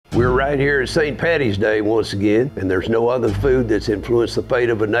We're right here at St. Paddy's Day once again, and there's no other food that's influenced the fate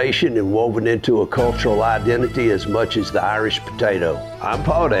of a nation and woven into a cultural identity as much as the Irish potato. I'm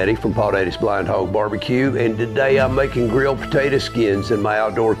Paw Daddy from Paw Daddy's Blind Hog Barbecue, and today I'm making grilled potato skins in my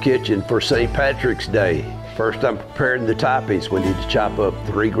outdoor kitchen for St. Patrick's Day. First, I'm preparing the toppings. We need to chop up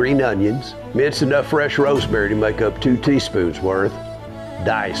 3 green onions, mince enough fresh rosemary to make up 2 teaspoons worth,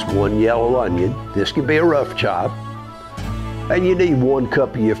 dice 1 yellow onion. This can be a rough chop. And you need 1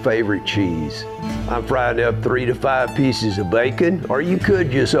 cup of your favorite cheese. I'm frying up 3 to 5 pieces of bacon, or you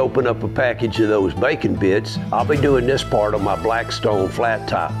could just open up a package of those bacon bits. I'll be doing this part on my Blackstone flat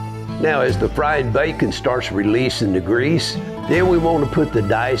top. Now, as the fried bacon starts releasing the grease, then we want to put the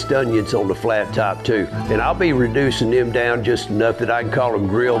diced onions on the flat top too. And I'll be reducing them down just enough that I can call them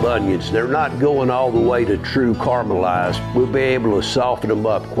grilled onions. They're not going all the way to true caramelized. We'll be able to soften them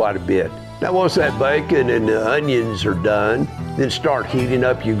up quite a bit. Now, once that bacon and the onions are done, then start heating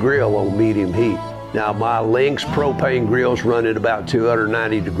up your grill on medium heat. Now, my Lynx propane grill's running about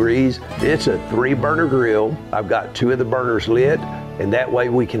 290 degrees. It's a 3-burner grill. I've got 2 of the burners lit, and that way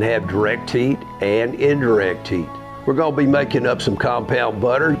we can have direct heat and indirect heat. We're going to be making up some compound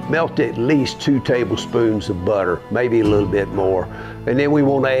butter. Melt at least 2 tablespoons of butter, maybe a little bit more. And then we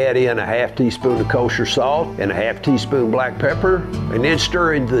want to add in a 1/2 teaspoon of kosher salt and a 1/2 teaspoon black pepper. And then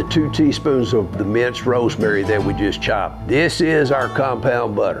stir in the 2 teaspoons of the minced rosemary that we just chopped. This is our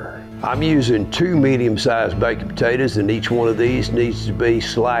compound butter. I'm using 2 medium-sized baked potatoes, and each one of these needs to be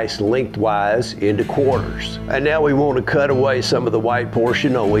sliced lengthwise into quarters. And now we want to cut away some of the white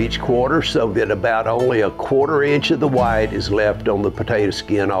portion on each quarter so that about only a 1/4 inch of the white is left on the potato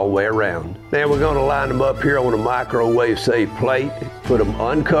skin all the way around. Now we're going to line them up here on a microwave-safe plate. Put them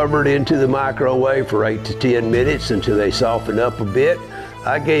uncovered into the microwave for 8 to 10 minutes until they soften up a bit.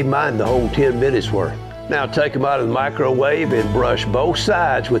 I gave mine the whole 10 minutes worth. Now take them out of the microwave and brush both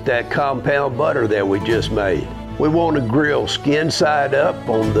sides with that compound butter that we just made. We want to grill skin side up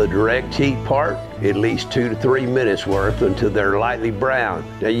on the direct heat part, at least 2 to 3 minutes worth until they're lightly brown.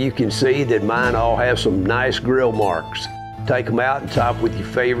 Now you can see that mine all have some nice grill marks. Take them out and top with your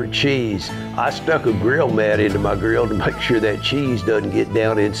favorite cheese. I stuck a grill mat into my grill to make sure that cheese doesn't get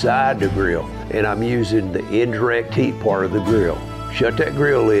down inside the grill. And I'm using the indirect heat part of the grill. Shut that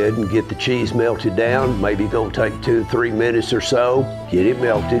grill lid and get the cheese melted down. Maybe gonna take 2 to 3 minutes or so. Get it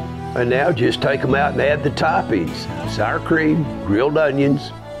melted. And now just take them out and add the toppings. Sour cream, grilled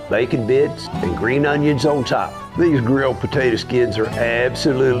onions, bacon bits, and green onions on top. These grilled potato skins are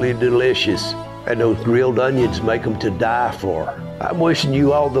absolutely delicious. And those grilled onions make them to die for. I'm wishing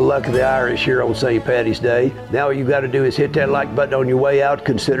you all the luck of the Irish here on St. Paddy's Day. Now all you got to do is hit that like button on your way out,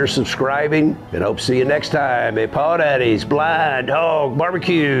 consider subscribing, and hope to see you next time at Paw Daddy's Blind Hog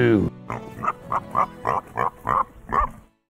Barbecue.